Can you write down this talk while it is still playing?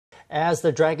As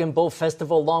the Dragon Boat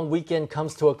Festival long weekend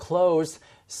comes to a close,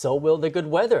 so will the good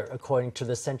weather, according to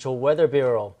the Central Weather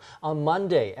Bureau. On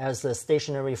Monday, as the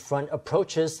stationary front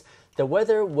approaches, the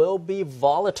weather will be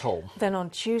volatile. Then on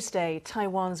Tuesday,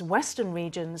 Taiwan's western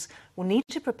regions will need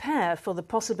to prepare for the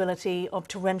possibility of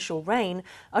torrential rain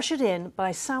ushered in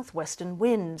by southwestern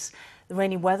winds. The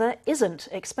rainy weather isn't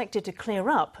expected to clear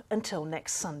up until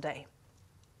next Sunday.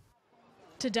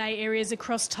 Today, areas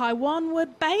across Taiwan were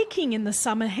baking in the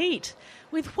summer heat,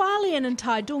 with Hualien and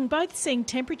Taitung both seeing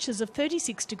temperatures of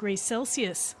 36 degrees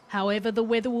Celsius. However, the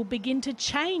weather will begin to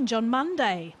change on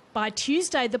Monday. By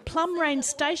Tuesday, the Plum Rain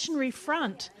stationary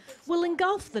front will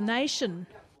engulf the nation.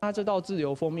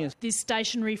 This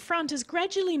stationary front is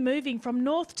gradually moving from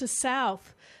north to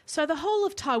south, so the whole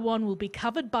of Taiwan will be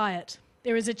covered by it.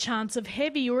 There is a chance of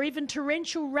heavy or even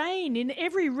torrential rain in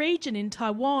every region in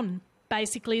Taiwan.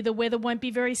 Basically, the weather won't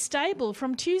be very stable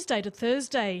from Tuesday to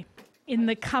Thursday. In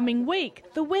the coming week,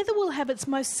 the weather will have its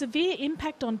most severe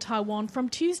impact on Taiwan from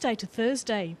Tuesday to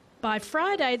Thursday. By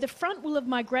Friday, the front will have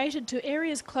migrated to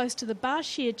areas close to the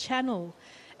Bashi Channel,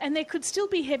 and there could still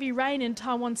be heavy rain in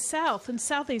Taiwan's south and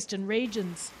southeastern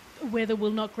regions. The weather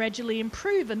will not gradually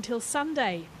improve until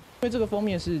Sunday.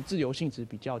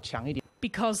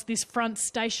 Because this front's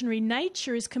stationary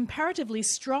nature is comparatively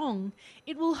strong,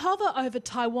 it will hover over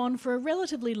Taiwan for a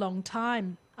relatively long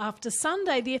time. After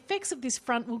Sunday, the effects of this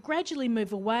front will gradually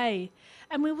move away,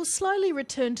 and we will slowly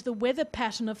return to the weather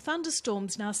pattern of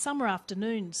thunderstorms in our summer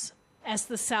afternoons. As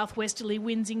the southwesterly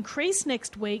winds increase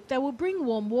next week, they will bring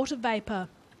warm water vapour.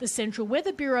 The Central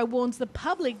Weather Bureau warns the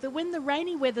public that when the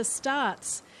rainy weather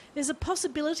starts, there's a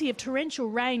possibility of torrential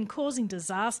rain causing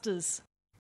disasters.